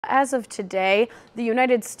As of today, the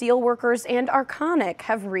United Steelworkers and Arconic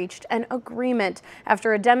have reached an agreement.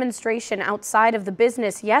 After a demonstration outside of the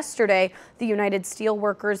business yesterday, the United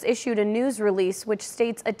Steelworkers issued a news release which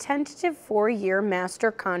states a tentative 4-year master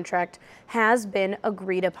contract has been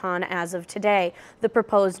agreed upon as of today. The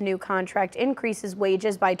proposed new contract increases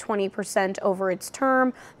wages by 20% over its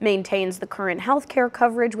term, maintains the current health care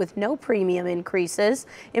coverage with no premium increases,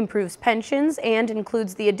 improves pensions, and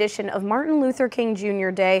includes the addition of Martin Luther King Jr.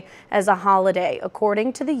 Day as a holiday,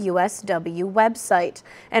 according to the USW website.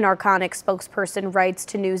 An Arconic spokesperson writes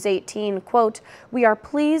to News 18, quote, "We are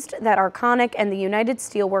pleased that Arconic and the United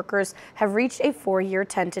Steelworkers have reached a 4-year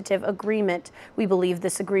tentative agreement. We believe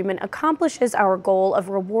this agreement accomplishes our goal of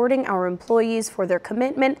rewarding our employees for their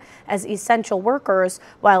commitment as essential workers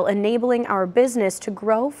while enabling our business to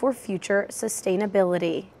grow for future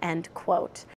sustainability," end quote.